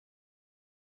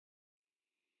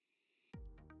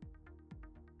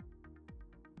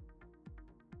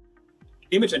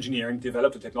Image engineering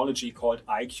developed a technology called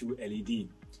iQ-LED.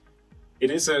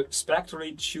 It is a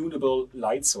spectrally tunable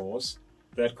light source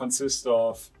that consists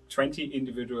of 20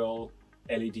 individual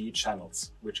LED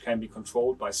channels, which can be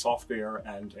controlled by software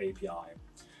and API.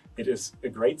 It is a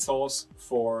great source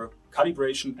for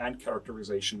calibration and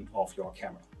characterization of your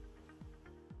camera.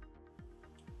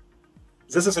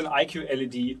 This is an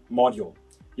iQ-LED module.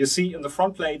 You see in the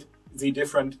front plate the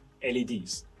different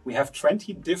LEDs. We have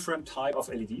 20 different types of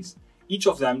LEDs. Each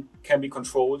of them can be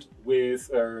controlled with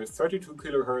a 32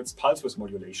 kHz pulse width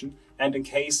modulation, and in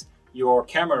case your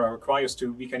camera requires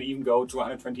to, we can even go to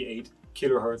 128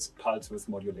 kHz pulse width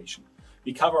modulation.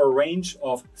 We cover a range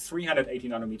of 380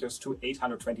 nanometers to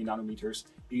 820 nanometers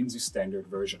in the standard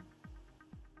version.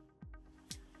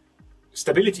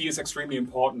 Stability is extremely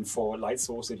important for light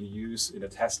source that you use in a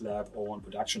test lab or on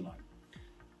production line.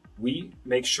 We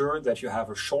make sure that you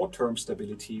have a short-term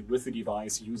stability with the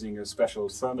device using a special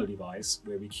thermal device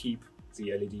where we keep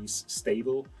the LEDs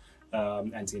stable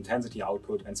and the intensity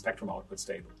output and spectrum output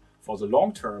stable. For the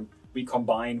long term, we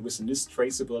combine with a NIST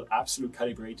traceable absolute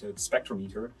calibrated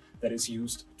spectrometer that is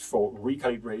used for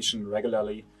recalibration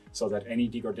regularly so that any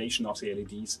degradation of the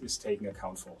LEDs is taken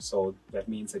account for. So that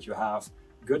means that you have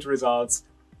good results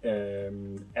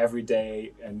every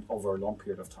day and over a long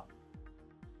period of time.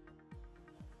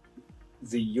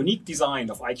 The unique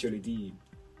design of iQ-LED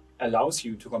allows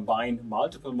you to combine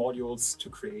multiple modules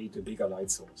to create a bigger light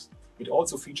source. It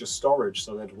also features storage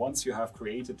so that once you have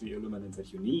created the illuminants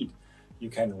that you need,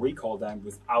 you can recall them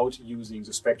without using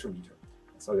the spectrometer,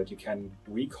 so that you can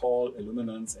recall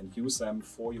illuminants and use them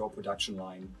for your production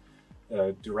line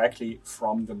directly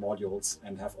from the modules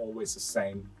and have always the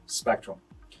same spectrum.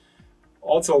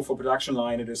 Also for production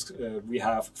line, we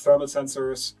have thermal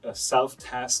sensors, a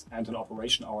self-test and an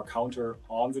operation hour counter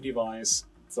on the device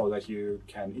so that you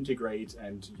can integrate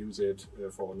and use it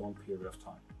for a long period of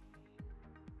time.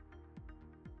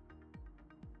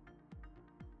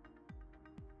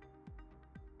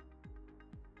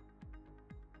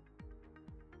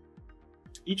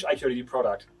 Each iQ-LED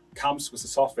product comes with a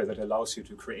software that allows you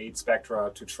to create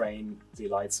spectra, to train the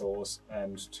light source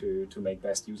and to make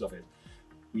best use of it.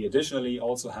 We additionally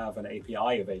also have an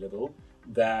API available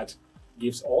that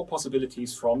gives all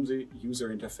possibilities from the user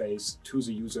interface to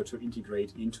the user to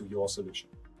integrate into your solution.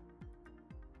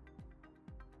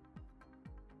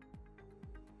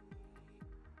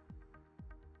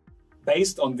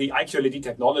 Based on the iQ-LED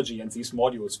technology and these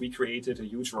modules, we created a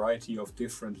huge variety of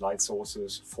different light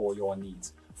sources for your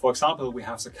needs. For example, we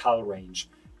have the CAL range.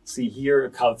 See here,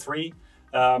 CAL 3.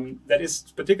 That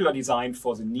is particularly designed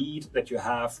for the need that you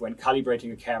have when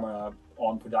calibrating a camera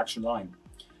on production line.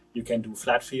 You can do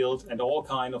flat field and all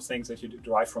kinds of things that you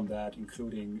derive from that,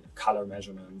 including color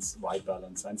measurements, white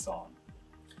balance, and so on.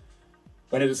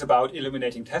 When it is about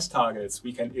illuminating test targets,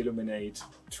 we can illuminate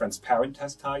transparent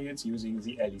test targets using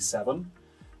the LE7,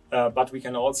 but we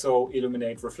can also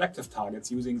illuminate reflective targets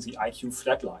using the iQ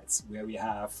floodlights, where we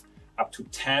have up to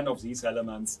 10 of these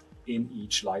elements in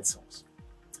each light source.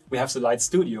 We have the Light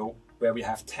Studio, where we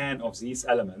have 10 of these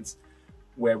elements,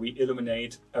 where we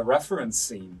illuminate a reference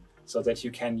scene so that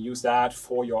you can use that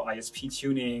for your ISP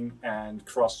tuning and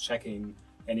cross-checking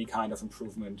any kind of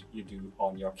improvement you do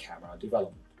on your camera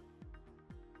development.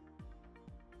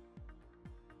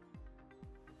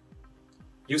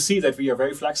 You see that we are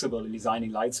very flexible in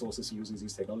designing light sources using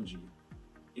this technology.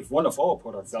 If one of our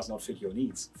products does not fit your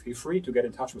needs, feel free to get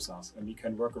in touch with us and we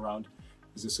can work around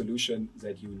the solution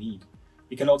that you need.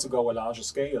 We can also go a larger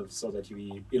scale so that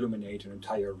we illuminate an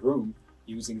entire room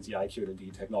using the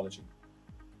iQ-LED technology.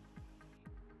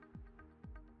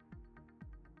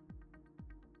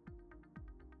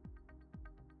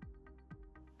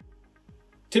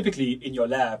 Typically in your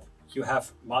lab, you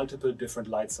have multiple different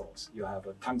light sources. You have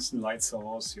a tungsten light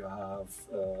source, you have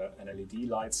an LED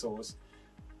light source,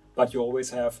 but you always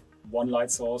have one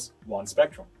light source, one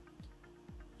spectrum.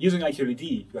 Using iQ-LED,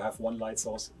 you have one light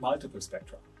source, multiple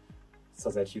spectra, so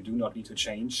that you do not need to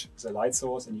change the light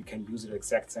source and you can use it at the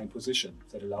exact same position.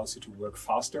 That allows you to work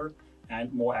faster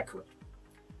and more accurate.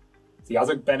 The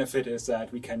other benefit is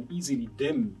that we can easily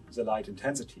dim the light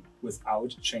intensity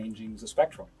without changing the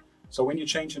spectrum. So when you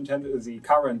change the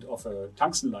current of a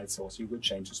tungsten light source, you will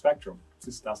change the spectrum.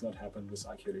 This does not happen with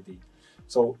iQ-LED.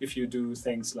 So if you do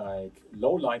things like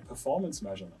low light performance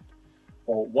measurement,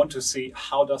 or want to see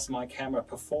how does my camera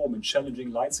perform in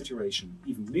challenging light situations,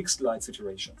 even mixed light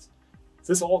situations,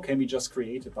 this all can be just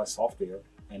created by software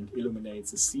and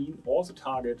illuminates the scene or the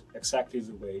target exactly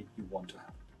the way you want to have.